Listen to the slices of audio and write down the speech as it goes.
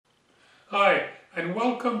Hi, and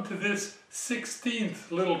welcome to this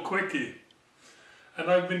 16th little quickie. And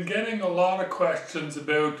I've been getting a lot of questions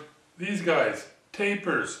about these guys,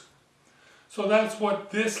 tapers. So that's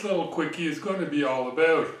what this little quickie is going to be all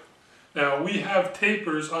about. Now, we have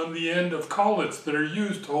tapers on the end of collets that are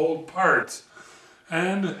used to hold parts,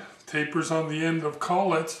 and tapers on the end of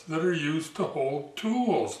collets that are used to hold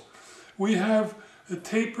tools. We have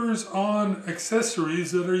tapers on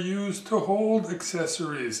accessories that are used to hold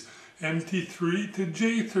accessories, MT3 to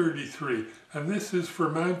J33, and this is for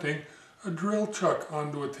mounting a drill chuck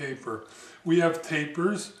onto a taper. We have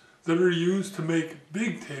tapers that are used to make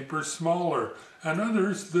big tapers smaller, and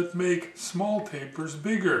others that make small tapers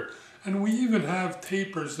bigger. And we even have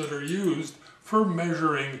tapers that are used for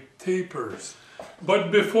measuring tapers. But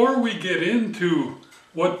before we get into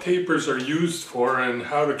what tapers are used for and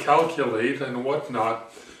how to calculate and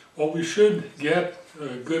whatnot, well, we should get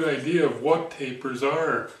a good idea of what tapers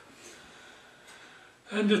are.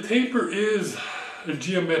 And a taper is a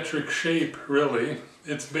geometric shape, really.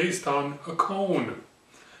 It's based on a cone.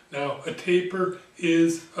 Now, a taper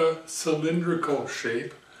is a cylindrical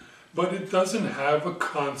shape, but it doesn't have a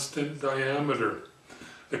constant diameter.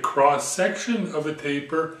 The cross-section of a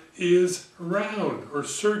taper is round or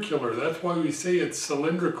circular. That's why we say it's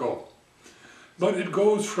cylindrical. But it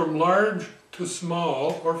goes from large to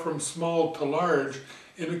small, or from small to large,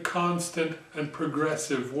 in a constant and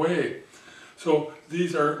progressive way. So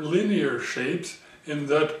these are linear shapes in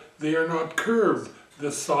that they are not curved.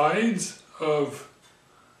 The sides of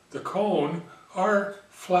the cone are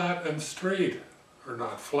flat and straight, or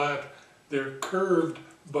not flat, they're curved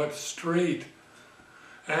but straight.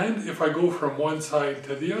 And if I go from one side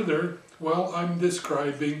to the other, well, I'm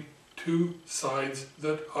describing two sides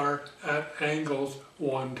that are at angles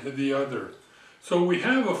one to the other. So we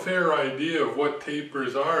have a fair idea of what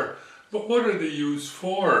tapers are, but what are they used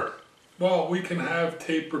for? Well, we can have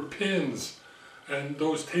taper pins, and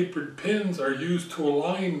those tapered pins are used to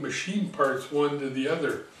align machine parts one to the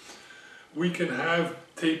other. We can have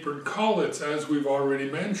tapered collets, as we've already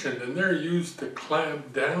mentioned, and they're used to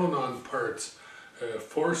clamp down on parts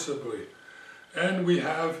forcibly. And we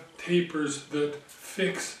have tapers that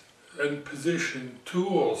fix and position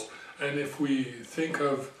tools, and if we think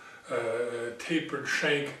of tapered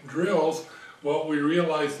shank drills, well, we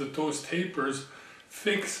realize that those tapers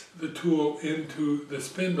fix the tool into the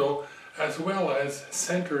spindle as well as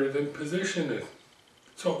center it and position it.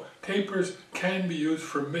 So tapers can be used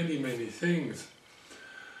for many, many things.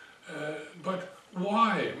 But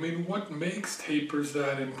why? I mean, what makes tapers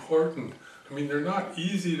that important? I mean, they're not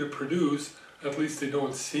easy to produce, at least they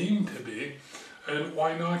don't seem to be. And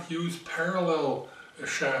why not use parallel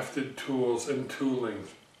shafted tools and tooling?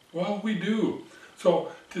 Well, we do.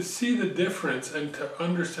 So to see the difference and to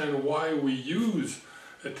understand why we use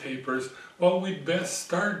tapers, well, we'd best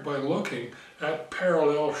start by looking at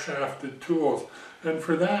parallel shafted tools. And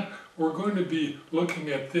for that, we're going to be looking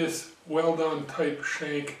at this weld-on type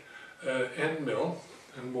shank end mill,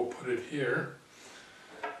 and we'll put it here.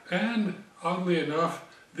 And oddly enough,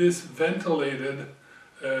 this ventilated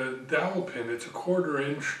dowel pin. It's a 1/4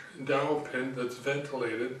 inch dowel pin that's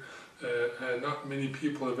ventilated. And not many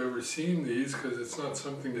people have ever seen these because it's not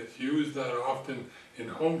something that's used that often in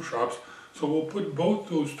home shops. So we'll put both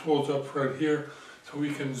those tools up front here so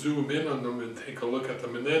we can zoom in on them and take a look at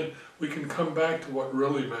them, and then we can come back to what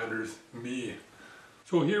really matters, me.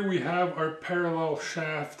 So here we have our parallel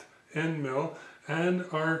shaft end mill and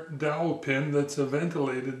our dowel pin that's a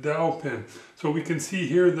ventilated dowel pin. So we can see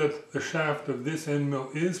here that the shaft of this end mill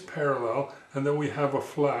is parallel, and then we have a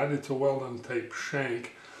flat. It's a weld-on type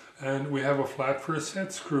shank, and we have a flat for a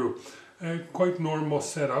set screw. A quite normal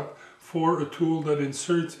setup for a tool that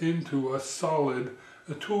inserts into a solid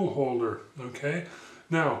tool holder. Okay,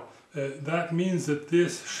 now that means that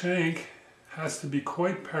this shank has to be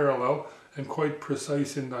quite parallel and quite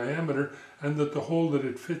precise in diameter, and that the hole that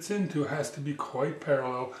it fits into has to be quite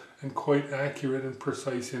parallel and quite accurate and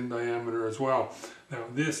precise in diameter as well. Now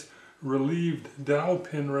this relieved dowel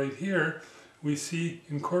pin right here, we see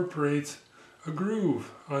incorporates a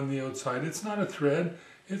groove on the outside. It's not a thread,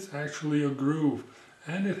 it's actually a groove,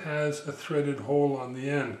 and it has a threaded hole on the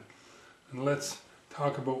end. And let's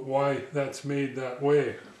talk about why that's made that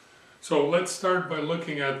way. So let's start by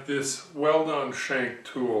looking at this weld-on shank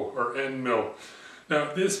tool, or end mill.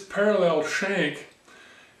 Now this parallel shank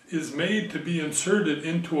is made to be inserted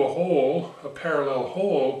into a hole, a parallel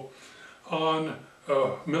hole, on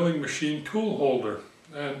a milling machine tool holder.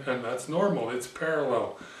 And that's normal, it's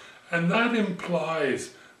parallel. And that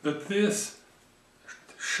implies that this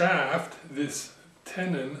shaft, this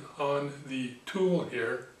tenon on the tool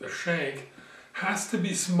here, the shank, has to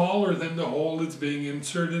be smaller than the hole it's being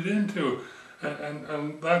inserted into.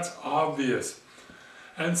 And that's obvious.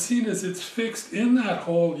 And seeing as it's fixed in that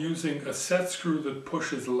hole using a set screw that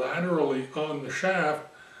pushes laterally on the shaft,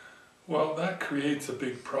 well, that creates a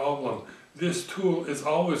big problem. This tool is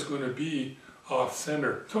always going to be off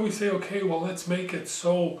center. So we say, okay, well, let's make it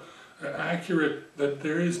so accurate that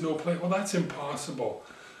there is no play. Well, that's impossible.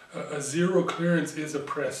 A zero clearance is a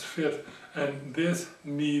press fit, and this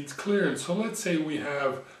needs clearance. So let's say we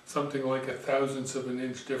have something like 1/1000th of an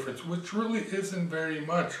inch difference, which really isn't very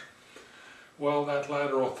much. Well, that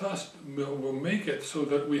lateral thrust will make it so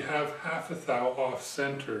that we have 1/2 thou off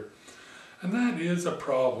center. And that is a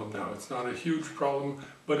problem. Now, it's not a huge problem,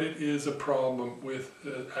 but it is a problem with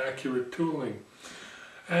accurate tooling.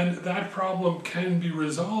 And that problem can be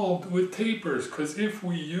resolved with tapers, because if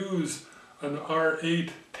we use an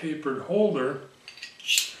R8 tapered holder,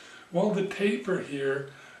 well, the taper here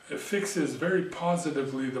fixes very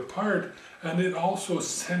positively the part, and it also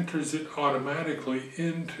centers it automatically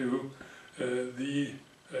into the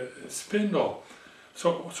spindle.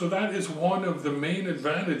 So that is one of the main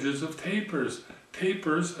advantages of tapers.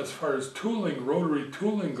 Tapers, as far as tooling, rotary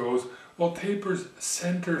tooling goes, well, tapers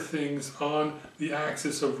center things on the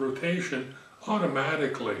axis of rotation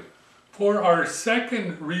automatically. For our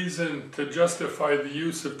second reason to justify the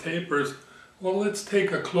use of tapers, well, let's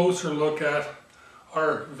take a closer look at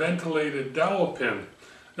our ventilated dowel pin.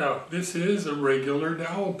 Now, this is a regular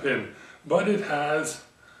dowel pin, but it has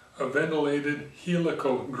a ventilated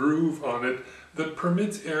helical groove on it that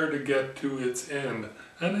permits air to get to its end,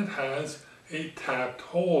 and it has a tapped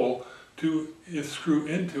hole to screw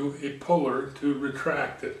into a puller to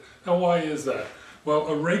retract it. Now, why is that? Well,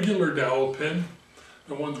 a regular dowel pin,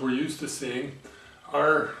 the ones we're used to seeing,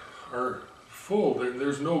 are full.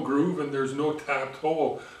 There's no groove and there's no tapped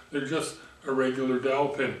hole. They're just a regular dowel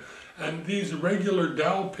pin. And these regular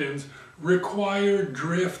dowel pins require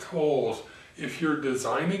drift holes. If you're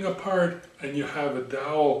designing a part and you have a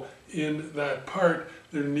dowel in that part,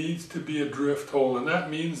 there needs to be a drift hole, and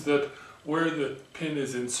that means that where the pin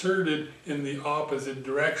is inserted in the opposite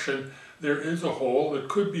direction, there is a hole that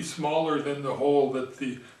could be smaller than the hole that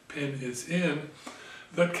the pin is in,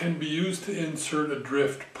 that can be used to insert a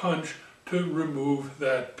drift punch to remove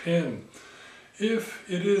that pin. If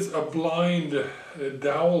it is a blind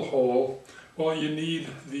dowel hole, well, you need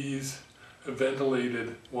these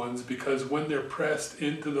ventilated ones, because when they're pressed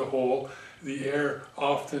into the hole, the air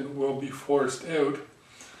often will be forced out.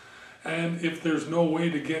 And if there's no way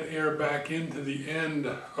to get air back into the end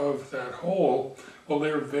of that hole, well,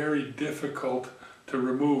 they're very difficult to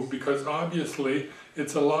remove, because obviously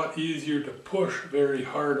it's a lot easier to push very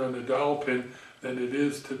hard on a dowel pin than it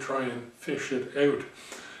is to try and fish it out.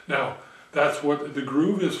 Now, that's what the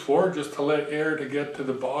groove is for, just to let air to get to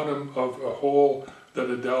the bottom of a hole that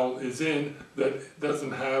a dowel is in that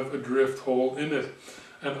doesn't have a drift hole in it.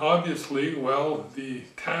 And obviously, well, the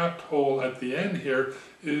tapped hole at the end here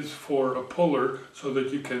is for a puller so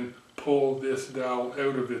that you can pull this dowel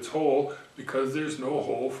out of its hole, because there's no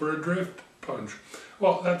hole for a drift punch.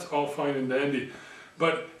 Well, that's all fine and dandy,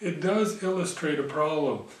 but it does illustrate a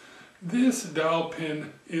problem. This dowel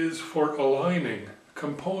pin is for aligning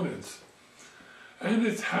components, and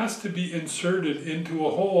it has to be inserted into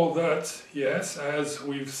a hole that's, yes, as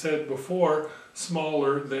we've said before,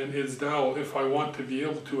 smaller than its dowel if I want to be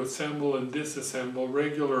able to assemble and disassemble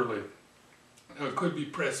regularly. Now, it could be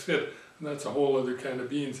press fit, and that's a whole other can of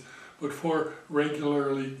beans, but for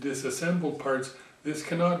regularly disassembled parts, this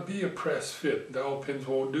cannot be a press fit. Dowel pins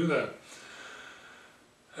won't do that.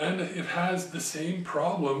 And it has the same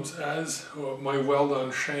problems as my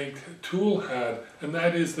weld-on shanked tool had, and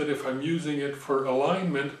that is that if I'm using it for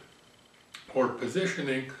alignment or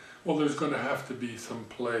positioning, well, there's going to have to be some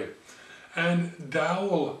play. And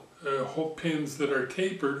dowel pins that are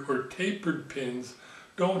tapered, or tapered pins,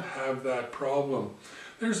 don't have that problem.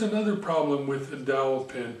 There's another problem with a dowel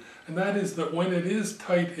pin, and that is that when it is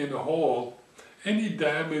tight in a hole, any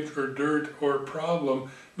damage or dirt or problem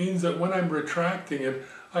means that when I'm retracting it,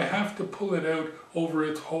 I have to pull it out over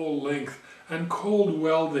its whole length. And cold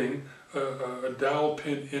welding a dowel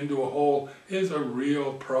pin into a hole is a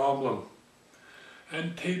real problem.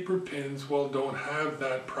 And taper pins, well, don't have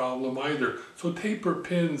that problem either. So taper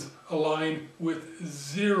pins align with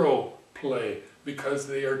zero play because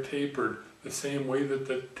they are tapered the same way that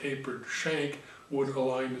the tapered shank would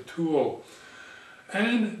align the tool.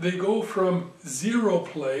 And they go from zero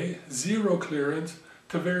play, zero clearance,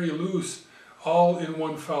 to very loose, all in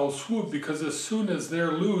one foul swoop, because as soon as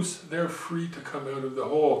they're loose, they're free to come out of the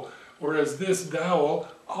hole. Whereas this dowel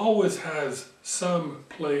always has some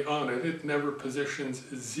play on it. It never positions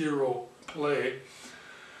zero Collet.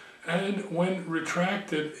 And when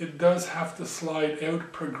retracted, it does have to slide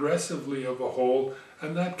out progressively of a hole,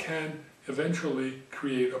 and that can eventually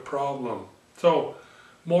create a problem. So,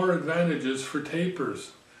 more advantages for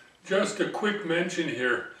tapers. Just a quick mention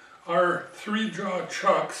here. Our 3-jaw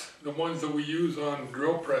chucks, the ones that we use on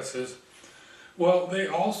drill presses, well, they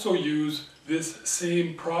also use this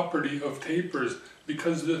same property of tapers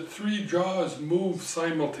because the 3 jaws move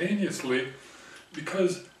simultaneously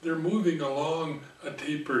because they're moving along a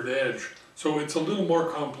tapered edge. So it's a little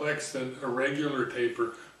more complex than a regular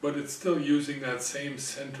taper, but it's still using that same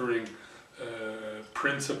centering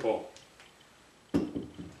principle.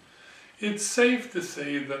 It's safe to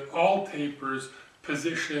say that all tapers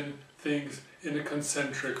position things in a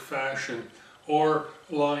concentric fashion, or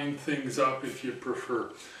line things up if you prefer.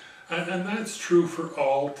 And that's true for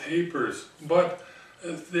all tapers, but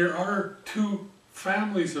there are 2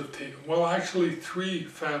 families of tapers, well actually 3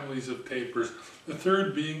 families of tapers, the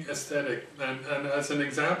third being aesthetic. And as an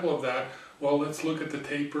example of that, well, let's look at the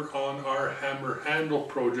taper on our hammer handle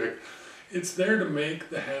project. It's there to make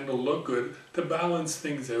the handle look good, to balance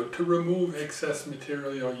things out, to remove excess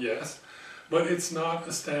material, yes, but it's not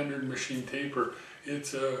a standard machine taper.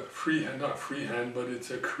 It's a freehand, not freehand, but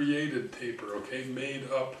it's a created taper, okay, made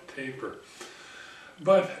up taper.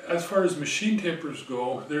 But as far as machine tapers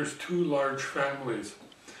go, there's 2 large families.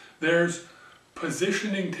 There's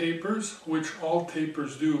positioning tapers, which all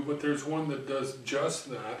tapers do, but there's one that does just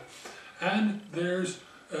that. And there's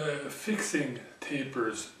fixing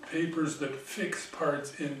tapers, tapers that fix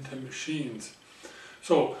parts into machines.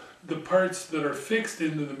 So the parts that are fixed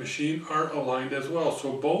into the machine are aligned as well.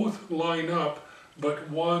 So both line up, but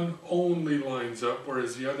one only lines up,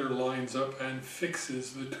 whereas the other lines up and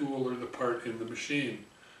fixes the tool or the part in the machine.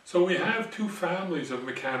 So we have 2 families of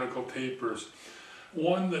mechanical tapers.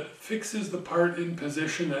 One that fixes the part in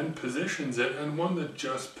position and positions it, and one that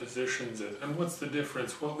just positions it. And what's the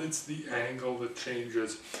difference? Well, it's the angle that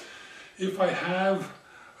changes. If I have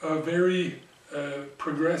a very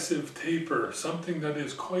progressive taper, something that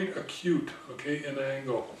is quite acute, okay, in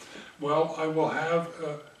angle, well, I will have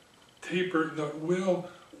a taper that will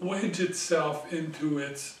wedge itself into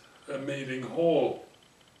its mating hole.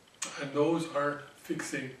 And those are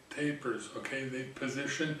fixing tapers, okay? They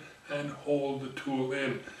position and hold the tool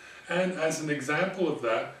in. And as an example of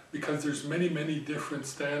that, because there's many different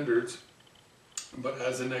standards, but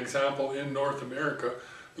as an example in North America,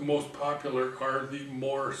 the most popular are the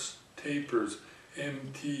Morse tapers,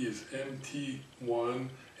 MTs, MT1,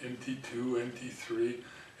 MT2, MT3,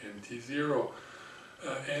 MT0.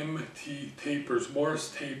 MT tapers,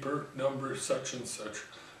 Morse taper, number such and such.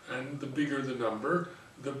 And the bigger the number,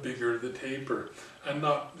 the bigger the taper. And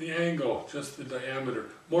not the angle, just the diameter.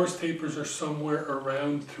 Morse tapers are somewhere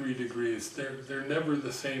around 3 degrees. They're never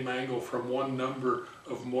the same angle from one number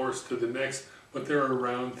of Morse to the next, but they're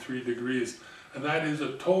around 3 degrees. And that is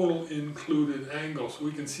a total included angle. So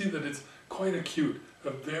we can see that it's quite acute, a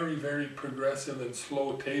very progressive and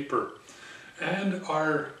slow taper. And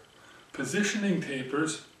our positioning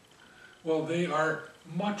tapers, well, they are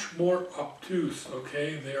much more obtuse,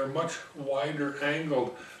 okay? They are much wider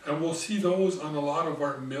angled, and we'll see those on a lot of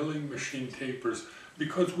our milling machine tapers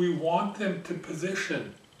because we want them to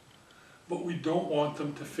position, but we don't want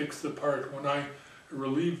them to fix the part. When I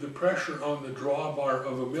relieve the pressure on the drawbar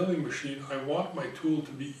of a milling machine, I want my tool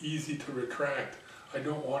to be easy to retract. I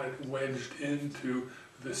don't want it wedged into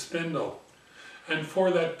the spindle. And for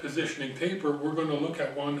that positioning taper, we're going to look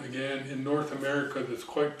at one again in North America that's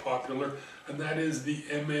quite popular, and that is the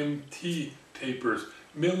MMT tapers,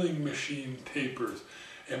 milling machine tapers.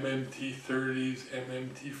 MMT 30s,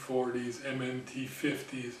 MMT 40s, MMT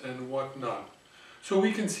 50s, and whatnot. So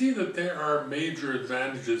we can see that there are major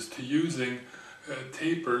advantages to using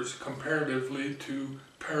tapers comparatively to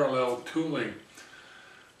parallel tooling.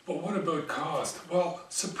 But what about cost? Well,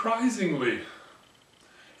 surprisingly,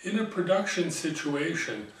 in a production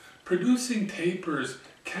situation, producing tapers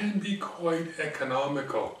can be quite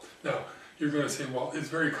economical. Now, you're going to say, well, it's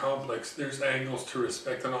very complex, there's angles to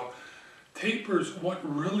respect and all. Tapers, what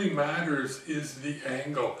really matters is the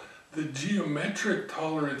angle. The geometric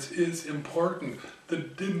tolerance is important. The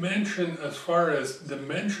dimension, as far as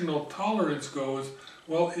dimensional tolerance goes,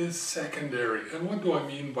 well, is secondary. And what do I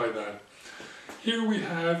mean by that? Here we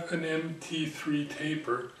have an MT3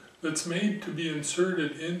 taper that's made to be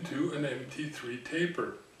inserted into an MT3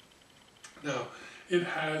 taper. Now, it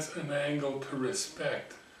has an angle to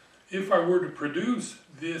respect. If I were to produce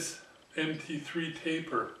this MT3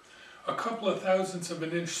 taper a couple of thousandths of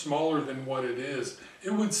an inch smaller than what it is,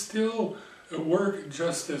 it would still work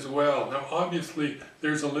just as well. Now, obviously,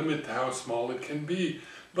 there's a limit to how small it can be.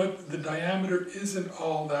 but the diameter isn't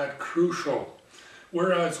all that crucial.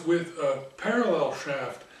 Whereas with a parallel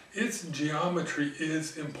shaft, its geometry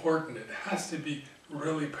is important. It has to be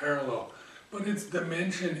really parallel, but its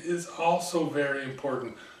dimension is also very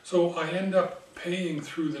important. So I end up paying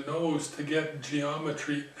through the nose to get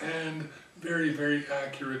geometry and very, very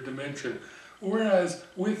accurate dimension. Whereas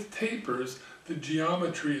with tapers, the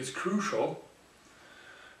geometry is crucial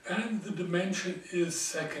and the dimension is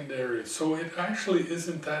secondary. So it actually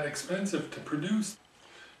isn't that expensive to produce.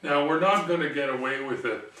 Now we're not going to get away with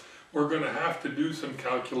it. We're going to have to do some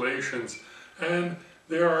calculations, and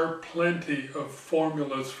there are plenty of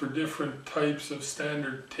formulas for different types of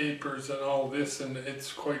standard tapers and all this, and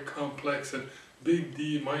it's quite complex, and big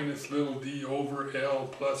D minus little d over L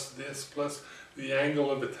plus this plus the angle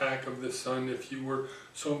of attack of the sun if you were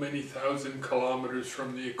so many thousand kilometers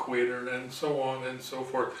from the equator, and so on and so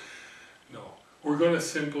forth. No, we're going to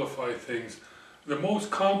simplify things. The most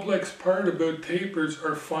complex part about tapers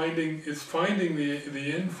is finding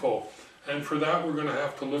the info, and for that we're going to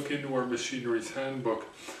have to look into our machinery's handbook.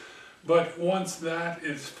 But once that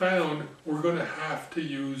is found, we're going to have to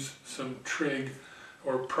use some trig,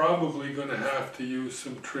 or probably going to have to use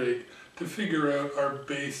some trig to figure out our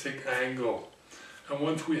basic angle. And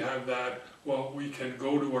once we have that, well, we can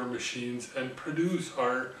go to our machines and produce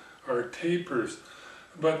our tapers.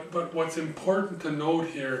 But what's important to note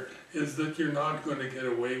here is that you're not going to get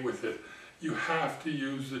away with it. You have to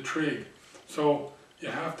use the trig. So you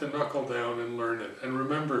have to knuckle down and learn it. And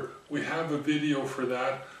remember, we have a video for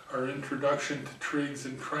that, our introduction to trigs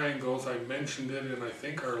and triangles. I mentioned it in, I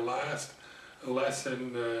think, our last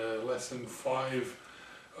lesson, lesson 5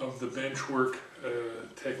 of the benchwork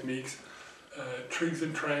techniques. Trigs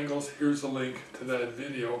and triangles, here's a link to that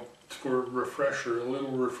video for a refresher, a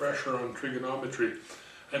little refresher on trigonometry.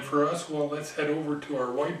 And for us, well, let's head over to our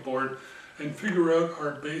whiteboard and figure out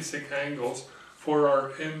our basic angles for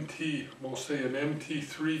our MT, we'll say an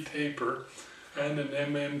MT3 taper and an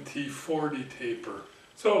MMT40 taper.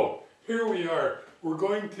 So here we are. We're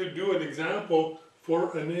going to do an example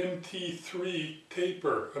for an MT3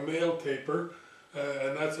 taper, a male taper,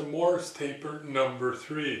 and that's a Morse taper number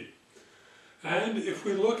 3. And if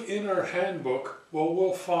we look in our handbook, well,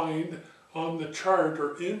 we'll find on the chart,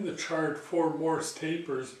 or in the chart for Morse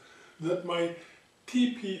tapers, that my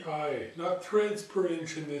TPI, not threads per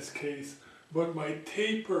inch in this case, but my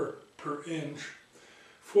taper per inch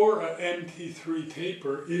for an MT3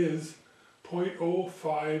 taper is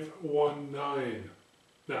 0.0519.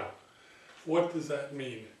 Now, what does that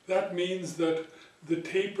mean? That means that the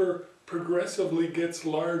taper progressively gets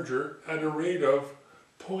larger at a rate of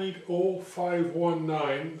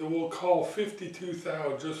 0.0519, that we'll call 52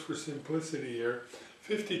 thousandths, just for simplicity here,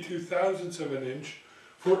 52 thousandths of an inch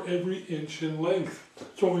for every inch in length.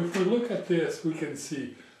 So if we look at this, we can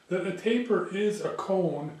see that a taper is a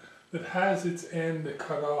cone that has its end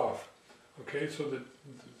cut off. Okay, so that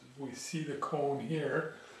we see the cone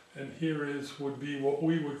here, and here would be what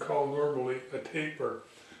we would call normally a taper.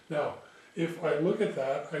 Now, if I look at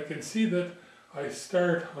that, I can see that I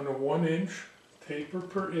start on a 1 inch taper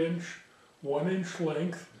per inch, 1 inch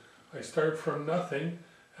length. I start from nothing,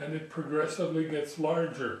 and it progressively gets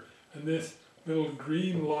larger. And this little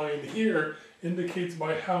green line here indicates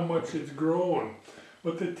by how much it's grown.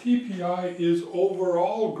 But the TPI is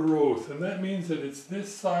overall growth, and that means that it's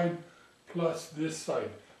this side plus this side.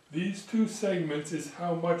 These two segments is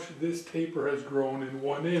how much this taper has grown in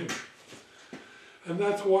 1 inch. And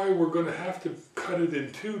that's why we're going to have to cut it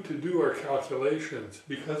in two to do our calculations,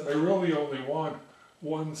 because I really only want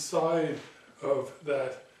one side of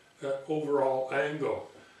that overall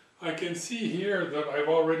angle. I can see here that I've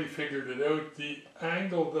already figured it out. The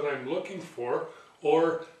angle that I'm looking for,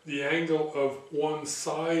 or the angle of one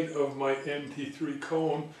side of my MT3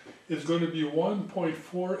 cone, is going to be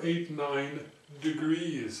 1.489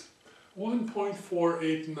 degrees.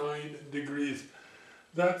 1.489 degrees.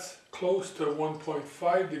 That's close to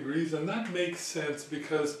 1.5 degrees, and that makes sense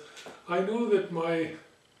because I know that my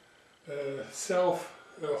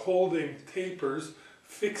self-holding tapers,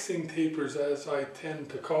 fixing tapers as I tend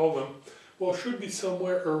to call them, well, should be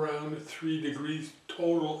somewhere around 3 degrees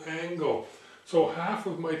total angle. So half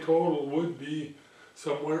of my total would be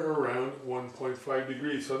somewhere around 1.5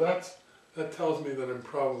 degrees. So that tells me that I'm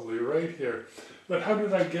probably right here. But how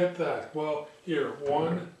did I get that? Well, here,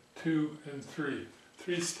 1, 2, and 3.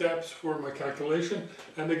 3 steps for my calculation.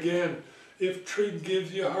 And again, if trig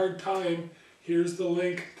gives you a hard time, here's the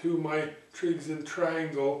link to my trigs and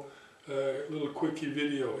triangle little quickie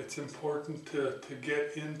video. It's important to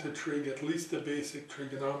get into trig, at least the basic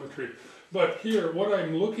trigonometry. But here, what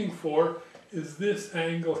I'm looking for is this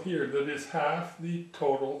angle here that is half the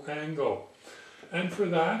total angle. And for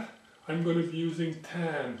that, I'm going to be using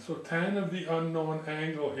tan. So tan of the unknown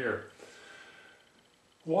angle here.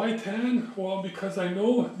 Why tan? Well, because I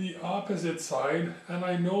know the opposite side and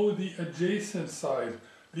I know the adjacent side.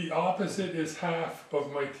 The opposite is half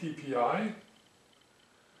of my TPI.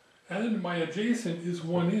 And my adjacent is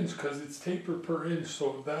 1 inch because it's taper per inch.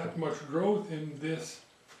 So that much growth in this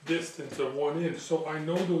distance of 1 inch. So I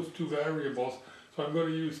know those two variables. So I'm going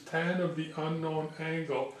to use tan of the unknown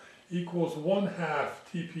angle equals 1/2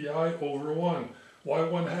 TPI over 1. Why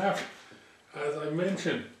 1/2? As I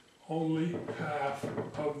mentioned, only half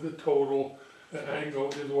of the total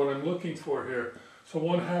angle is what I'm looking for here. So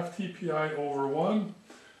 1/2 TPI over 1.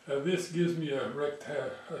 This gives me a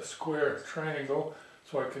square triangle,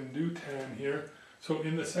 so I can do tan here. So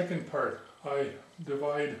in the second part, I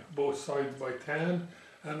divide both sides by tan,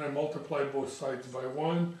 and I multiply both sides by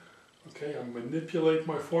 1. Okay, I manipulate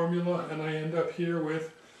my formula, and I end up here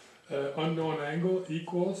with unknown angle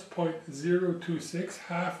equals 0.026,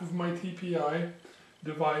 half of my TPI,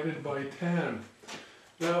 divided by tan.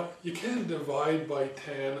 Now, you can't divide by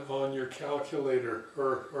tan on your calculator,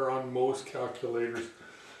 or on most calculators.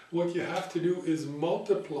 What you have to do is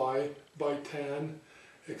multiply by tan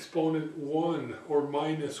exponent 1 or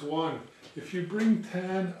minus 1. If you bring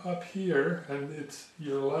tan up here, and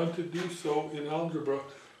you're allowed to do so in algebra,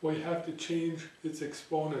 well, you have to change its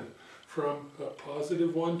exponent from a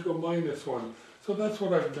positive 1 to a minus 1. So that's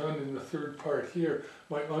what I've done in the third part here.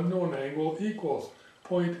 My unknown angle equals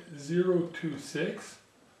 0.026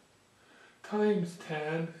 times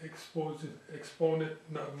tan exponent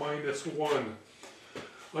minus 1.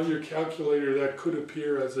 On your calculator, that could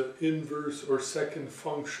appear as an inverse or second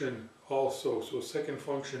function also. So second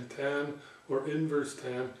function tan or inverse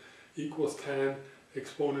tan equals tan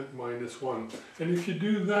exponent minus 1. And if you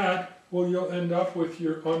do that, well, you'll end up with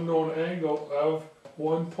your unknown angle of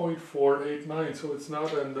 1.489. So it's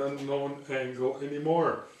not an unknown angle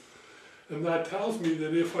anymore. And that tells me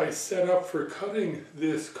that if I set up for cutting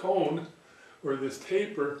this cone or this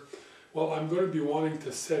taper, well, I'm going to be wanting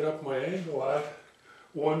to set up my angle at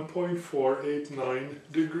 1.489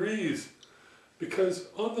 degrees. Because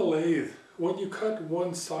on the lathe, when you cut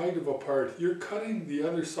one side of a part, you're cutting the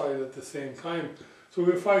other side at the same time. So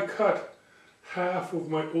if I cut half of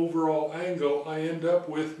my overall angle, I end up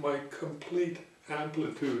with my complete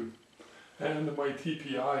amplitude and my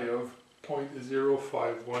TPI of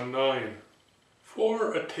 0.0519.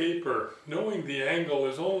 For a taper, knowing the angle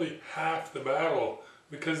is only half the battle,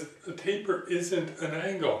 because a taper isn't an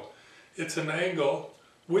angle. It's an angle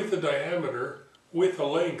with a diameter, with a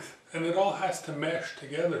length, and it all has to mesh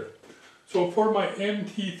together. So for my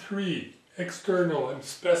MT3 external, I'm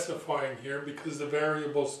specifying here because the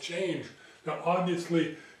variables change. Now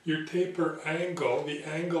obviously your taper angle, the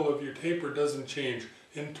angle of your taper doesn't change.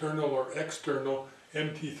 Internal or external,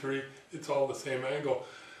 MT3, it's all the same angle.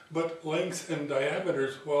 But lengths and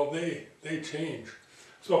diameters, well, they change.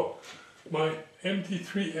 So my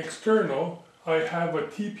MT3 external, I have a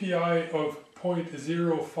TPI of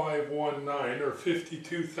 0.0519 or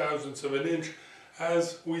 52 thousandths of an inch,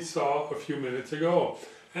 as we saw a few minutes ago.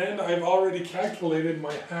 And I've already calculated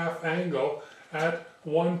my half angle at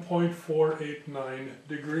 1.489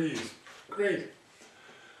 degrees. Great.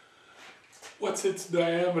 What's its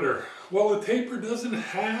diameter? Well, the taper doesn't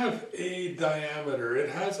have a diameter. It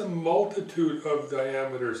has a multitude of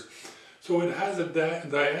diameters. So it has a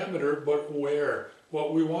diameter, but where?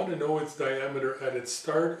 Well, we want to know its diameter at its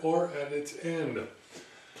start or at its end.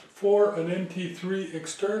 For an MT3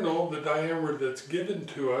 external, the diameter that's given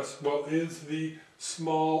to us, well, is the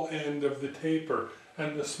small end of the taper.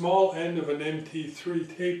 And the small end of an MT3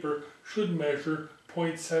 taper should measure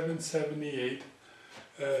 0.778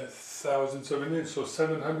 thousandths of an inch, so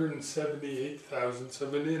 778 thousandths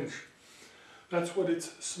of an inch. That's what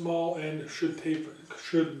its small end should taper.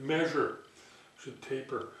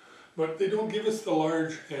 But they don't give us the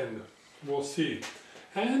large end. We'll see.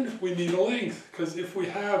 And we need a length, because if we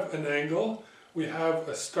have an angle, we have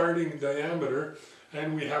a starting diameter,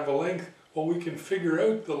 and we have a length, well, we can figure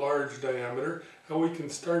out the large diameter, and we can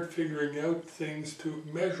start figuring out things to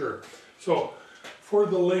measure. So, for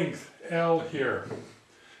the length, L here,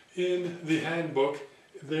 in the handbook,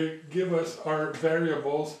 they give us our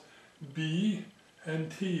variables B and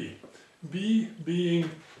T. B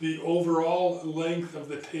being the overall length of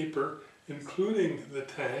the taper, including the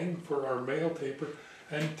tang for our male taper,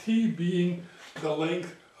 and T being the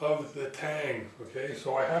length of the tang. Okay,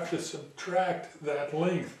 so I have to subtract that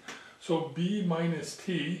length. So B minus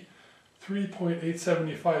T,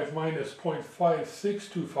 3.875 minus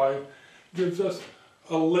 0.5625, gives us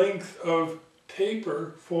a length of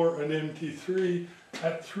taper for an MT3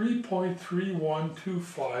 at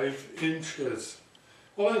 3.3125 inches.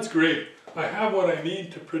 Well, that's great. I have what I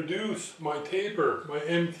need to produce my taper, my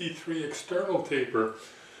MT3 external taper,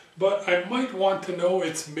 but I might want to know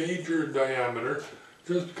its major diameter,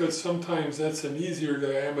 just because sometimes that's an easier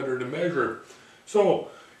diameter to measure. So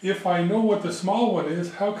if I know what the small one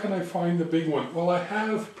is, how can I find the big one? Well, I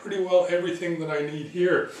have pretty well everything that I need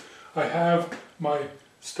here. I have my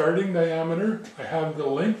starting diameter, I have the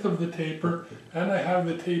length of the taper, and I have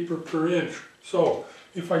the taper per inch. So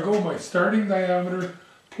if I go my starting diameter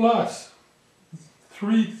plus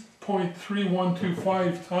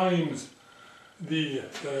 3.3125 times the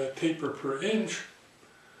taper per inch,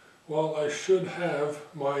 well, I should have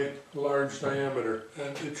my large diameter,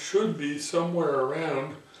 and it should be somewhere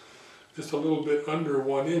around just a little bit under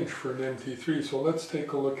 1 inch for an MT3. So let's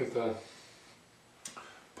take a look at that.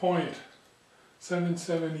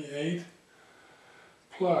 0.778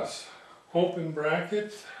 plus open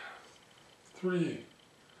brackets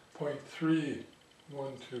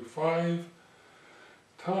 3.3125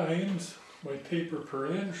 times my taper per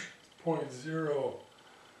inch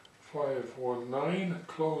 0.0519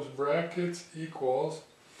 close brackets equals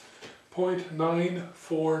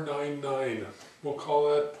 0.9499. We'll call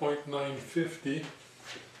that 0.950.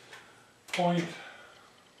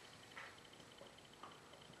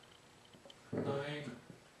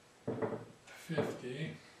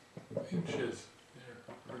 0.950 inches. There,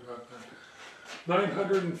 forgot that.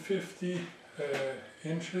 950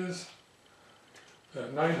 inches.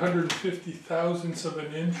 950 thousandths of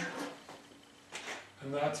an inch.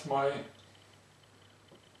 And that's my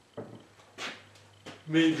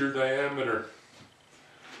major diameter.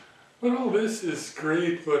 But all this is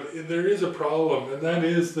great, but there is a problem, and that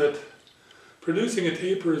is that producing a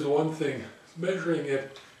taper is one thing, measuring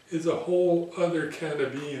it is a whole other can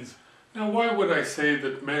of beans. Now, why would I say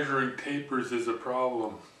that measuring tapers is a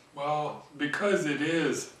problem? Well, because it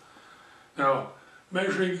is. Now,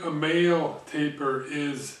 measuring a male taper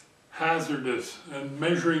is hazardous, and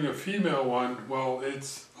measuring a female one, well,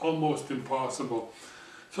 it's almost impossible.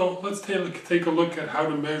 So let's take a look at how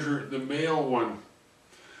to measure the male one.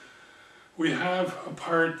 We have a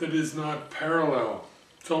part that is not parallel.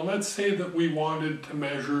 So let's say that we wanted to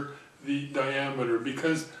measure the diameter,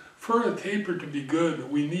 because for a taper to be good,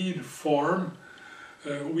 we need form,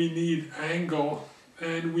 we need angle,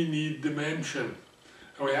 and we need dimension.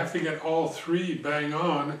 And we have to get all three bang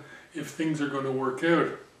on if things are going to work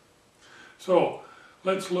out. So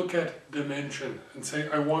let's look at dimension and say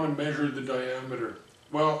I want to measure the diameter.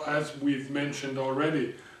 Well, as we've mentioned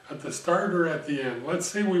already, at the start or at the end, let's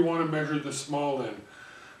say we want to measure the small end.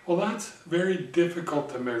 Well, that's very difficult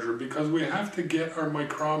to measure because we have to get our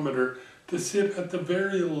micrometer to sit at the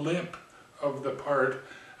very lip of the part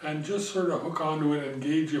and just sort of hook onto it and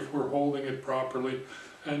gauge if we're holding it properly,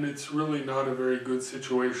 and it's really not a very good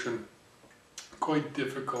situation. Quite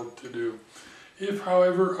difficult to do. If,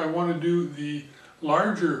 however, I want to do the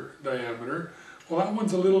larger diameter, well, that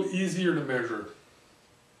one's a little easier to measure.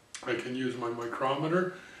 I can use my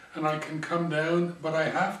micrometer and I can come down, but I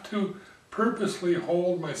have to purposely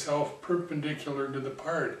hold myself perpendicular to the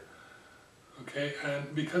part. Okay,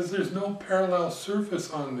 and because there's no parallel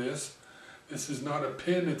surface on this, this is not a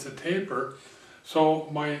pin, it's a taper, so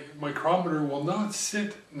my micrometer will not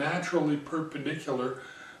sit naturally perpendicular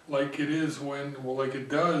like it is when, well, like it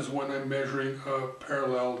does when I'm measuring a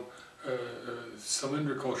parallel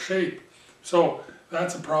cylindrical shape. So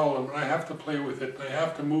that's a problem, and I have to play with it. I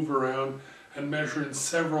have to move around and measure in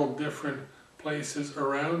several different places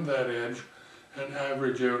around that edge and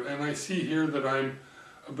average out. And I see here that I'm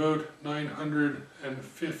about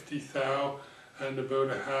 950 thou and about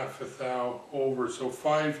a half a thou over. So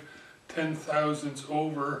 5 10,000ths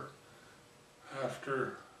over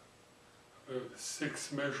after about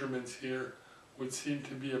 6 measurements here would seem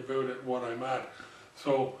to be about at what I'm at.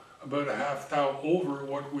 So about a half thou over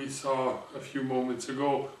what we saw a few moments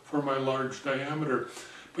ago for my large diameter.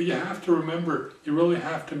 But you have to remember, you really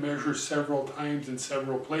have to measure several times in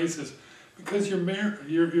several places because you're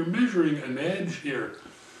measuring an edge here.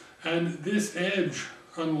 And this edge,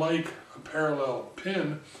 unlike a parallel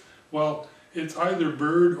pin, well, it's either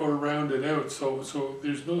burred or rounded out, so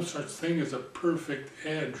there's no such thing as a perfect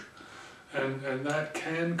edge. And that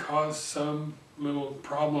can cause some little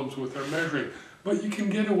problems with our measuring. But you can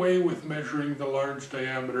get away with measuring the large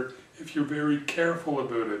diameter if you're very careful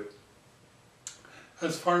about it.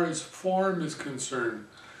 As far as form is concerned,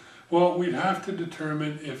 well, we'd have to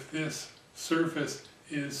determine if this surface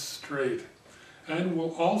is straight. And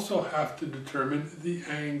we'll also have to determine the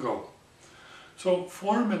angle. So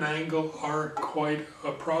form and angle are quite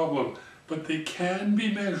a problem, but they can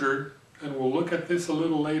be measured, and we'll look at this a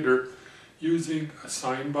little later, using a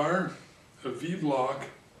sine bar, a V-block,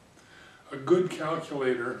 a good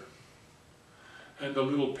calculator, and a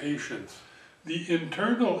little patience. The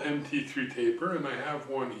internal MT3 taper, and I have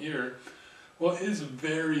one here, well, is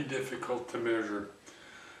very difficult to measure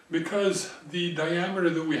because the diameter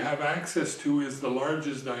that we have access to is the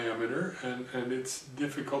largest diameter, and it's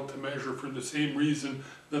difficult to measure for the same reason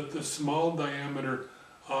that the small diameter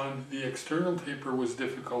on the external taper was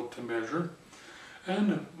difficult to measure.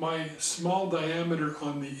 And my small diameter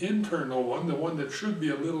on the internal one, the one that should be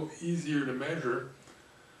a little easier to measure,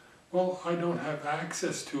 well, I don't have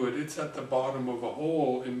access to it. It's at the bottom of a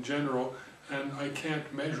hole in general, and I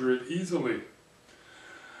can't measure it easily.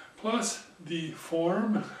 Plus, the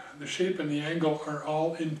form, the shape, and the angle are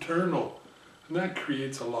all internal, and that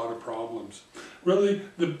creates a lot of problems. Really,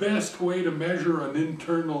 the best way to measure an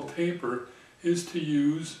internal taper is to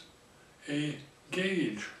use a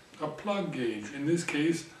gauge, a plug gauge, in this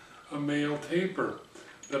case a male taper,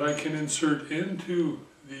 that I can insert into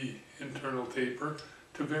the internal taper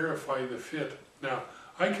to verify the fit. Now,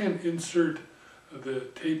 I can insert the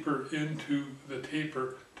taper into the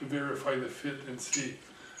taper to verify the fit and see,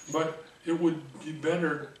 but it would be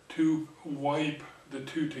better to wipe the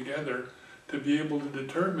two together to be able to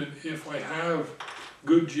determine if I have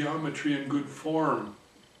good geometry and good form.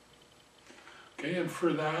 Okay, and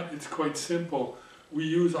for that it's quite simple. I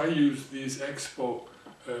use these Expo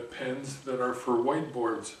pens that are for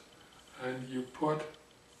whiteboards, and you put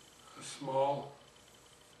a small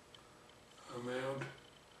amount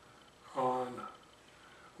on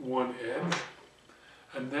one edge,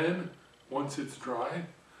 and then once it's dry,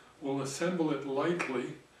 we'll assemble it lightly,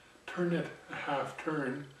 turn it a half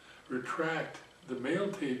turn, retract the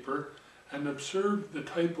male taper, and observe the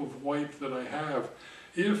type of wipe that I have.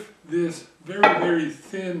 If this very, very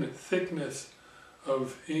thin thickness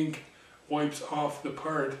of ink wipes off the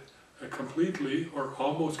part completely or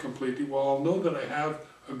almost completely, well, I'll know that I have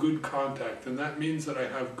a good contact, and that means that I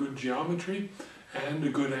have good geometry and a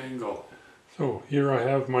good angle. So here I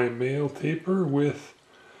have my male taper with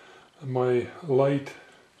my light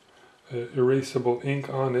erasable ink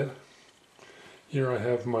on it. Here I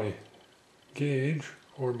have my gauge,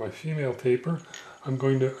 or my female taper. I'm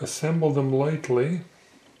going to assemble them lightly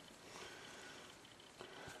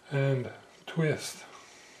and twist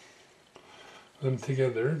them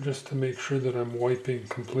together just to make sure that I'm wiping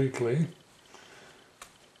completely.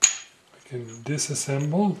 I can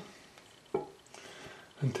disassemble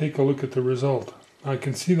and take a look at the result. I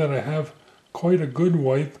can see that I have quite a good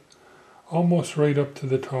wipe almost right up to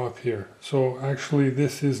the top here. So actually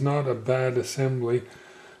this is not a bad assembly.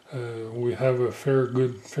 We have a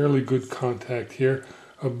fairly good contact here.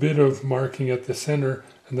 A bit of marking at the center,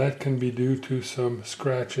 and that can be due to some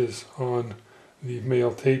scratches on the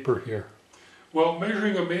male taper here. Well,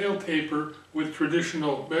 measuring a male taper with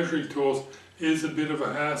traditional measuring tools is a bit of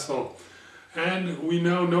a hassle. And we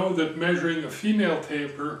now know that measuring a female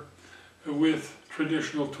taper with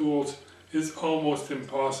traditional tools is almost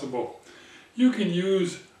impossible. You can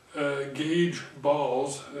use gauge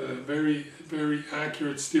balls, very, very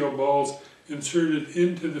accurate steel balls inserted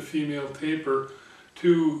into the female taper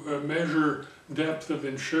to measure depth of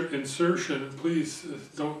insertion. Please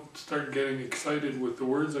don't start getting excited with the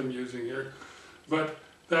words I'm using here, but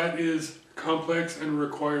that is complex and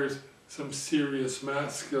requires some serious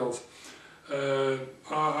math skills.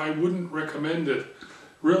 I wouldn't recommend it.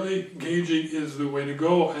 Really, gauging is the way to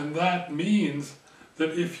go, and that means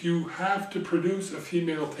that if you have to produce a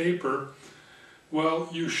female taper, well,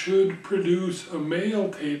 you should produce a male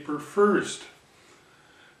taper first,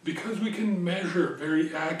 because we can measure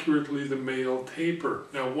very accurately the male taper.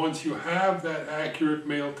 Now, once you have that accurate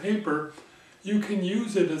male taper, you can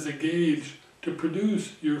use it as a gauge to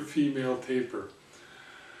produce your female taper.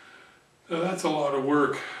 Now, that's a lot of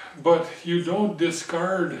work, but you don't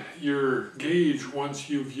discard your gauge once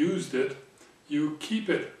you've used it. You keep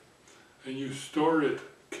it and you store it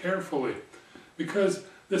carefully, because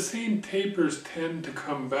the same tapers tend to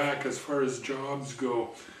come back as far as jobs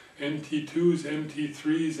go. MT2s,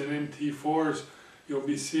 MT3s, and MT4s you'll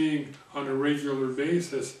be seeing on a regular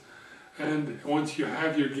basis, and once you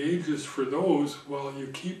have your gauges for those, well, you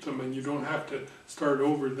keep them and you don't have to start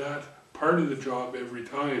over that part of the job every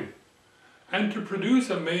time. And to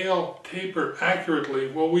produce a male taper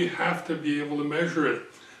accurately, well, we have to be able to measure it.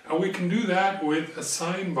 And we can do that with a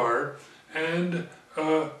sine bar and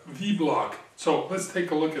a V-block. So let's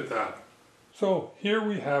take a look at that. So here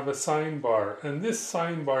we have a sine bar, and this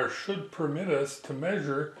sine bar should permit us to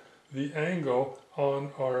measure the angle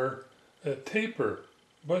on our taper,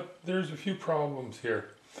 but there's a few problems here.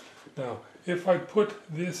 Now, if I put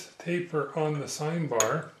this taper on the sine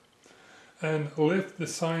bar and lift the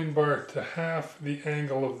sine bar to half the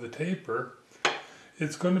angle of the taper,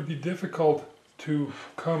 it's going to be difficult to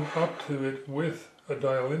come up to it with a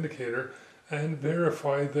dial indicator and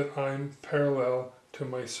verify that I'm parallel to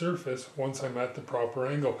my surface once I'm at the proper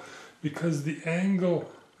angle, because the angle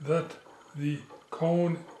that the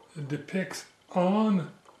cone depicts on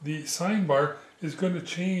the sine bar is going to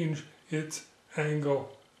change its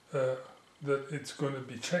angle that it's going to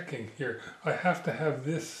be checking here. I have to have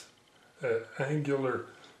this angular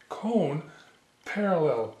cone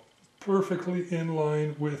parallel, perfectly in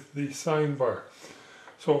line with the sine bar.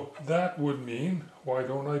 So that would mean, why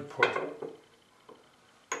don't I put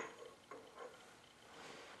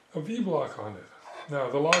a V-block on it? Now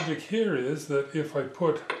the logic here is that if I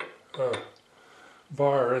put a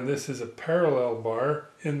bar, and this is a parallel bar,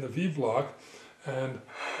 in the V-block, and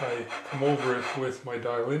I come over it with my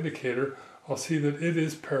dial indicator, I'll see that it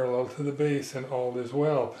is parallel to the base and all is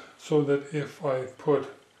well. So that if I put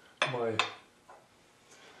my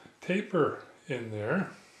taper in there,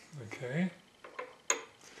 okay,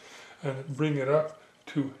 and bring it up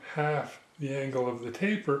to half the angle of the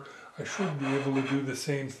taper, I should be able to do the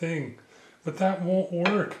same thing. But that won't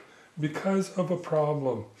work because of a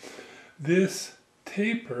problem. This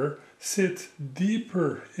taper sits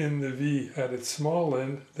deeper in the V at its small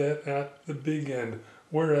end than at the big end,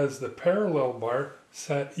 whereas the parallel bar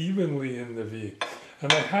sat evenly in the V.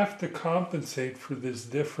 And I have to compensate for this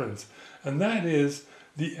difference, and that is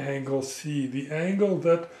the angle C, the angle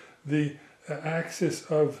that the axis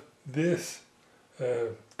of this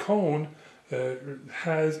cone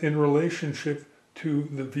has in relationship to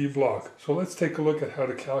the V-block. So let's take a look at how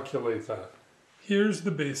to calculate that. Here's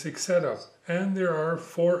the basic setup, and there are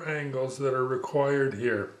 4 angles that are required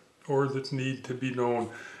here, or that need to be known.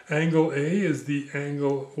 Angle A is the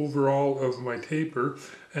angle overall of my taper.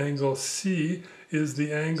 Angle C is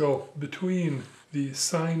the angle between the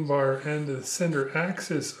sine bar and the center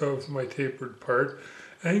axis of my tapered part.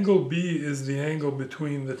 Angle B is the angle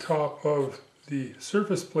between the top of the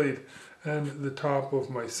surface plate and the top of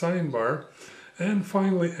my sine bar. And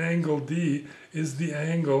finally, angle D is the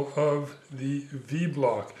angle of the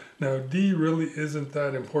V-block. Now, D really isn't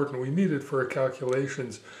that important. We need it for our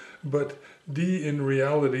calculations, but D in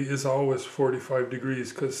reality is always 45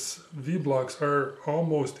 degrees because V-blocks are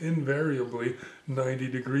almost invariably 90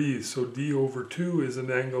 degrees. So D over 2 is an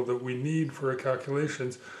angle that we need for our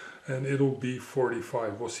calculations, and it'll be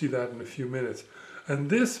 45. We'll see that in a few minutes. And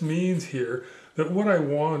this means here that what I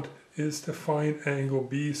want is to find angle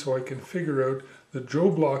B so I can figure out the Joe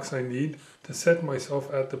blocks I need to set myself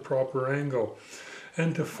at the proper angle.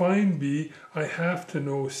 And to find B, I have to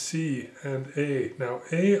know C and A. Now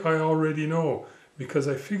A I already know because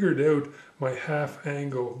I figured out my half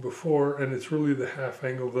angle before, and it's really the half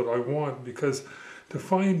angle that I want, because to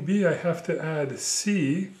find B I have to add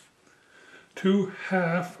C to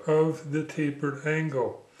half of the tapered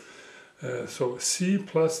angle. So C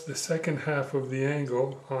plus the second half of the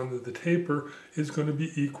angle on the taper is going to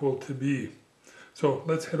be equal to B. So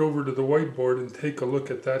let's head over to the whiteboard and take a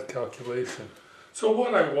look at that calculation. So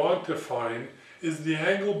what I want to find is the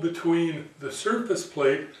angle between the surface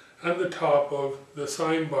plate and the top of the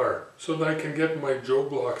sine bar, so that I can get my Joe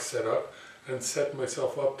block set up and set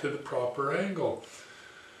myself up to the proper angle.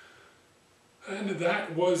 And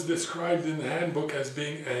that was described in the handbook as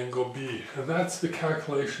being angle B. And that's the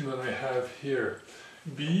calculation that I have here.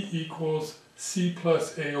 B equals C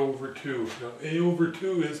plus A over 2. Now A over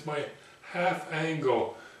 2 is my half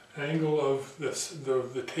angle of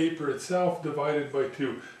the taper itself divided by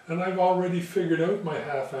 2. And I've already figured out my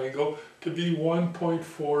half angle to be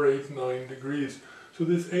 1.489 degrees. So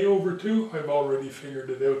this A over 2, I've already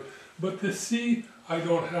figured it out. But the C, I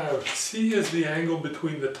don't have. C is the angle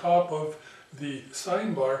between the top of the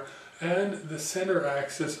sine bar and the center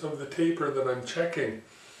axis of the taper that I'm checking.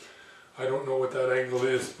 I don't know what that angle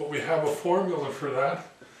is, but we have a formula for that,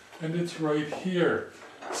 and it's right here.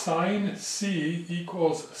 Sine C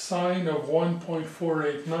equals sine of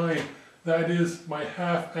 1.489. That is my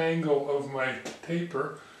half angle of my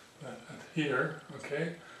taper here,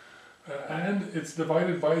 okay? And it's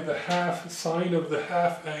divided by the half sine of the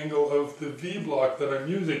half angle of the V-block that I'm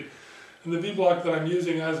using. And the V-block that I'm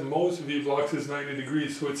using, as most V-blocks, is 90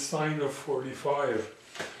 degrees, so it's sine of 45.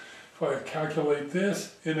 If I calculate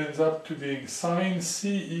this, it ends up to being sine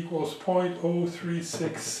C equals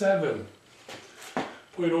 0.0367.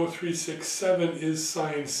 0.0367 is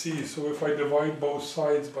sine C, so if I divide both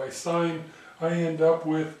sides by sine, I end up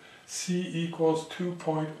with C equals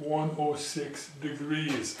 2.106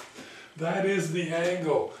 degrees. That is the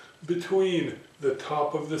angle between the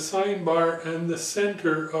top of the sine bar and the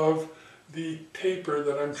center of the taper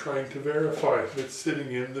that I'm trying to verify that's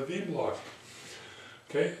sitting in the V block.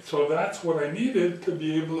 Okay, so that's what I needed to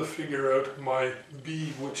be able to figure out my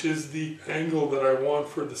B, which is the angle that I want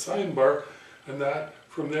for the sine bar, and that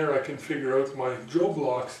from there I can figure out my Joe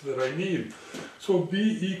blocks that I need. So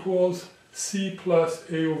B equals C plus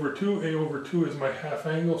A over 2. A over 2 is my half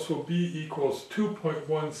angle, so B equals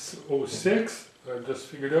 2.106, I just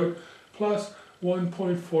figured out, plus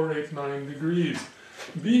 1.489 degrees.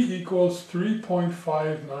 B equals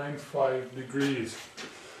 3.595 degrees.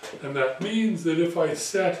 And that means that if I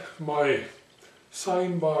set my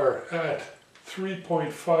sine bar at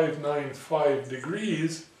 3.595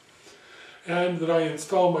 degrees, and that I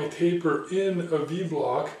install my taper in a V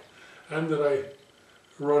block, and that I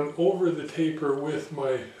run over the taper with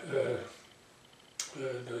my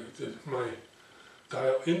my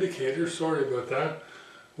dial indicator, sorry about that,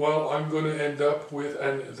 well, I'm going to end up with,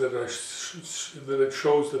 and that it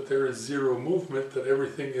shows that there is zero movement, that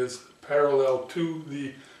everything is parallel to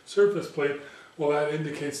the surface plate, well, that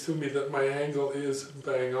indicates to me that my angle is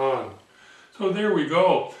bang on. So there we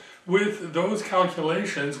go. With those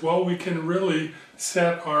calculations, well, we can really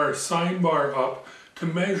set our sine bar up to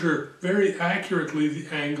measure very accurately the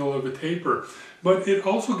angle of a taper. But it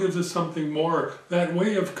also gives us something more. That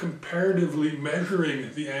way of comparatively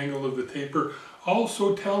measuring the angle of the taper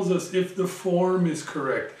also tells us if the form is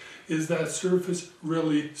correct. Is that surface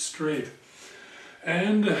really straight?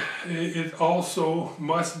 And it also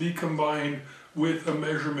must be combined with a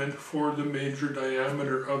measurement for the major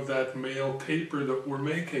diameter of that male taper that we're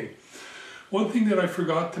making. One thing that I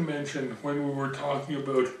forgot to mention when we were talking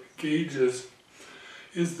about gauges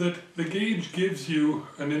is that the gauge gives you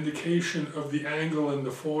an indication of the angle and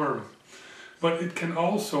the form, but it can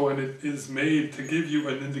also, and it is made to give you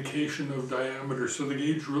an indication of diameter, so the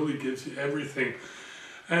gauge really gives you everything.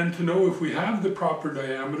 And to know if we have the proper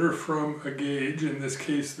diameter from a gauge, in this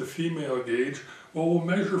case the female gauge, well, we'll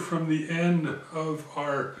measure from the end of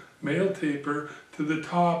our male taper to the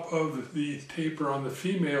top of the taper on the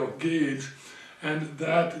female gauge, and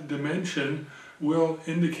that dimension will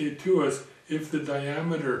indicate to us if the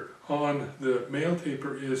diameter on the male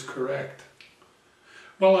taper is correct.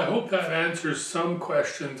 Well, I hope that answers some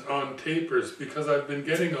questions on tapers, because I've been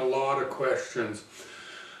getting a lot of questions.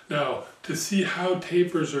 Now, to see how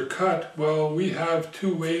tapers are cut, well, we have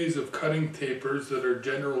two ways of cutting tapers that are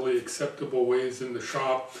generally acceptable ways in the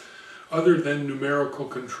shop, other than numerical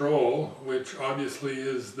control, which obviously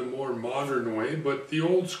is the more modern way, but the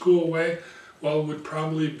old school way, well, would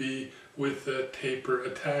probably be with a taper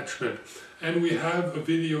attachment. And we have a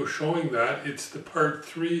video showing that. It's the part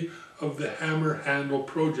 3 of the hammer handle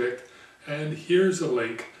project, and here's a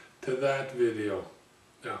link to that video.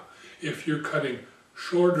 Now, if you're cutting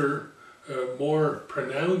shorter, more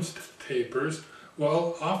pronounced tapers,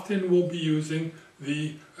 well, often we'll be using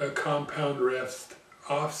the compound rest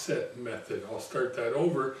offset method. I'll start that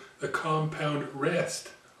over, the compound rest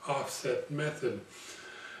offset method.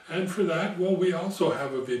 And for that, well, we also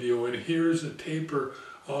have a video, and here's a taper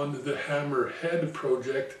on the hammer head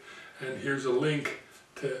project, and here's a link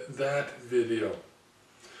to that video.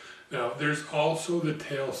 Now, there's also the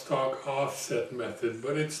tailstock offset method,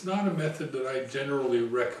 but it's not a method that I generally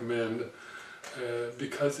recommend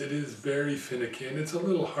because it is very finicky and it's a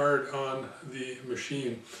little hard on the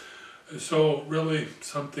machine. So really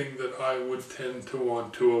something that I would tend to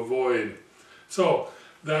want to avoid. So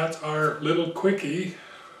that's our little quickie,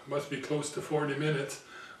 must be close to 40 minutes,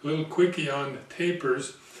 little quickie on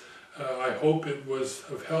tapers. I hope it was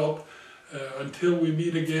of help. Until we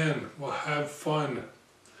meet again, we'll have fun.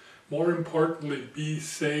 More importantly, be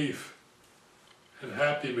safe and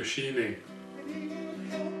happy machining.